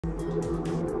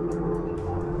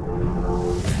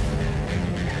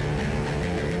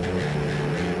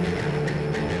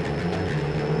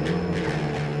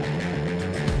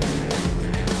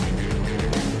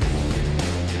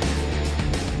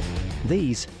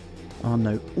these are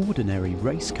no ordinary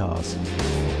race cars.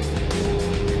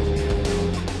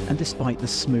 And despite the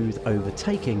smooth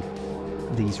overtaking,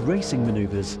 these racing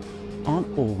maneuvers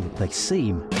aren't all they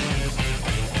seem.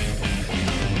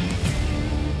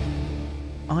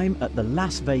 I'm at the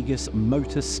Las Vegas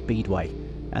Motor Speedway,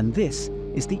 and this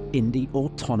is the Indy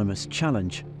Autonomous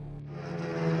Challenge.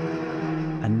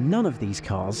 And none of these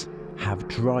cars have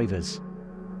drivers.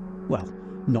 Well,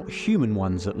 not human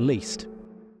ones at least.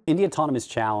 Indy Autonomous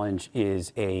Challenge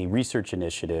is a research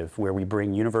initiative where we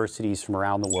bring universities from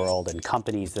around the world and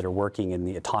companies that are working in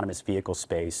the autonomous vehicle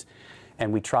space,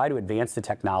 and we try to advance the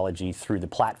technology through the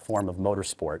platform of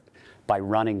motorsport by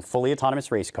running fully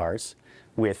autonomous race cars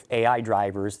with AI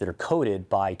drivers that are coded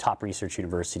by top research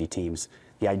university teams.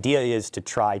 The idea is to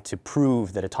try to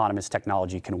prove that autonomous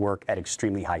technology can work at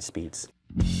extremely high speeds.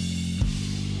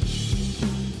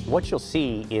 What you'll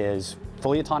see is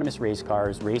fully autonomous race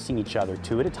cars racing each other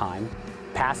two at a time,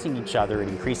 passing each other at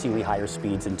increasingly higher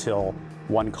speeds until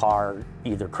one car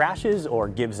either crashes or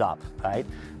gives up, right?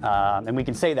 And we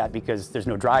can say that because there's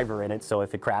no driver in it, so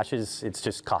if it crashes, it's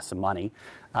just costs some money.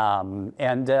 You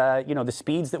know, the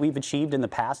speeds that we've achieved in the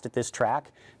past at this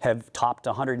track have topped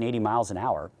 180 miles an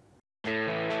hour.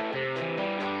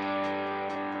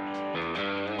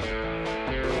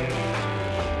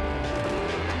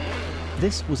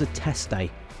 This was a test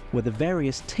day where the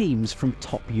various teams from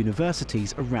top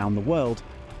universities around the world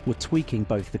were tweaking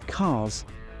both the cars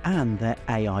and their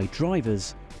AI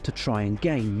drivers to try and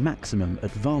gain maximum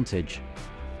advantage.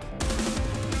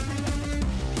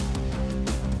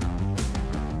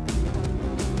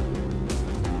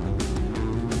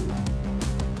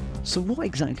 So what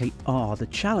exactly are the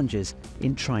challenges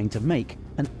in trying to make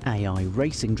an AI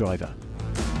racing driver?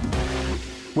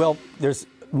 Well, there's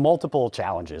multiple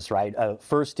challenges, right?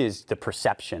 First is the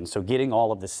perception. So getting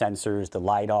all of the sensors, the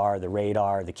LiDAR, the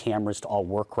radar, the cameras to all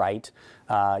work right.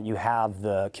 You have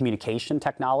the communication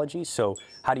technology. So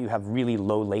how do you have really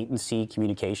low latency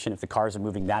communication? If the cars are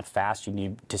moving that fast, you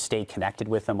need to stay connected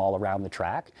with them all around the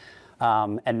track.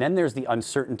 And then there's the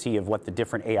uncertainty of what the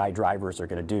different AI drivers are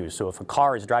going to do. So if a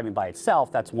car is driving by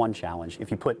itself, that's one challenge. If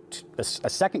you put a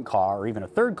second car or even a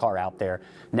third car out there,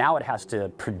 now it has to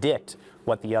predict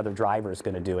what the other driver is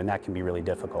going to do, and that can be really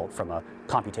difficult from a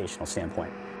computational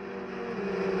standpoint.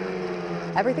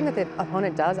 Everything that the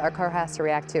opponent does, our car has to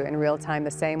react to in real time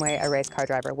the same way a race car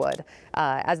driver would.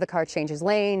 As the car changes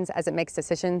lanes, as it makes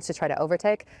decisions to try to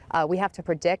overtake, we have to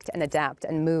predict and adapt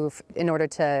and move in order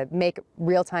to make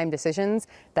real-time decisions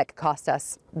that could cost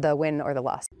us the win or the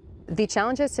loss. The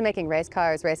challenges to making race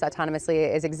cars race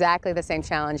autonomously is exactly the same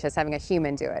challenge as having a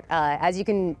human do it. As you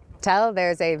can tell,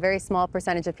 there's a very small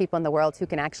percentage of people in the world who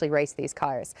can actually race these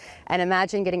cars. And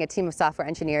imagine getting a team of software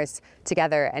engineers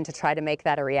together and to try to make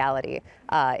that a reality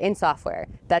in software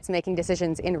that's making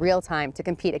decisions in real time to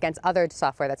compete against other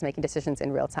software that's making decisions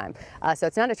in real time. So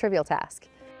it's not a trivial task.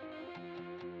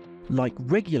 Like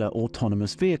regular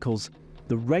autonomous vehicles,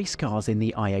 the race cars in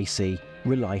the IAC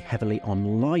rely heavily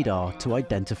on LiDAR to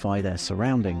identify their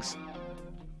surroundings.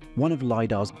 One of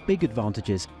LiDAR's big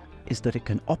advantages is that it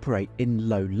can operate in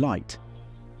low light.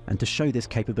 And to show this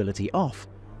capability off,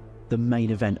 the main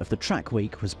event of the track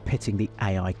week was pitting the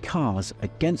AI cars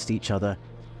against each other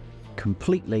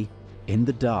completely in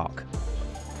the dark.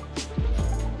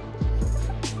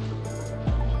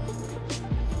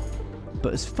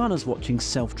 But as fun as watching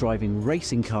self-driving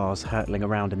racing cars hurtling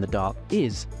around in the dark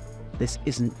is, this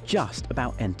isn't just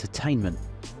about entertainment.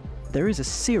 There is a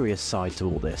serious side to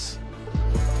all this.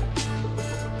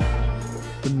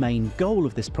 The main goal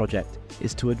of this project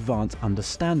is to advance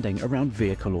understanding around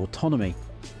vehicle autonomy,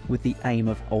 with the aim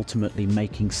of ultimately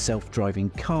making self-driving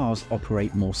cars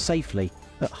operate more safely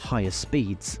at higher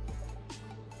speeds.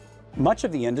 Much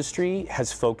of the industry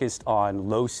has focused on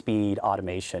low-speed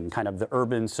automation, kind of the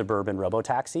urban-suburban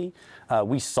robotaxi.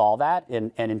 We saw that,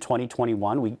 and in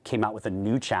 2021, we came out with a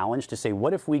new challenge to say,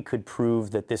 what if we could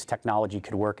prove that this technology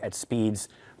could work at speeds,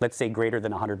 let's say, greater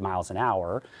than 100 miles an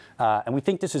hour? And we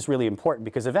think this is really important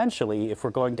because eventually, if we're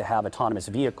going to have autonomous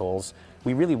vehicles,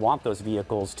 we really want those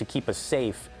vehicles to keep us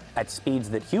safe at speeds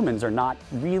that humans are not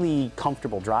really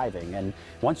comfortable driving. And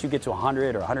once you get to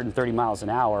 100 or 130 miles an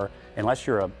hour, unless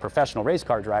you're a professional race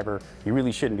car driver, you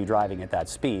really shouldn't be driving at that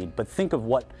speed. But think of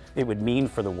what it would mean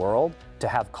for the world to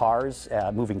have cars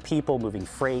moving people, moving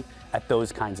freight at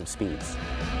those kinds of speeds.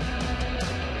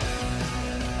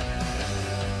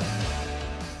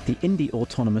 The Indy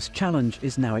Autonomous Challenge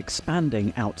is now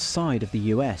expanding outside of the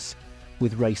US,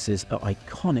 with races at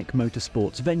iconic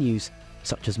motorsports venues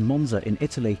such as Monza in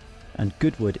Italy and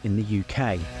Goodwood in the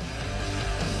UK.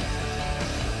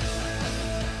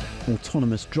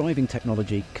 autonomous driving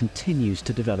technology continues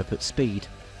to develop at speed,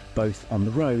 both on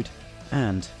the road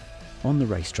and on the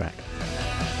racetrack.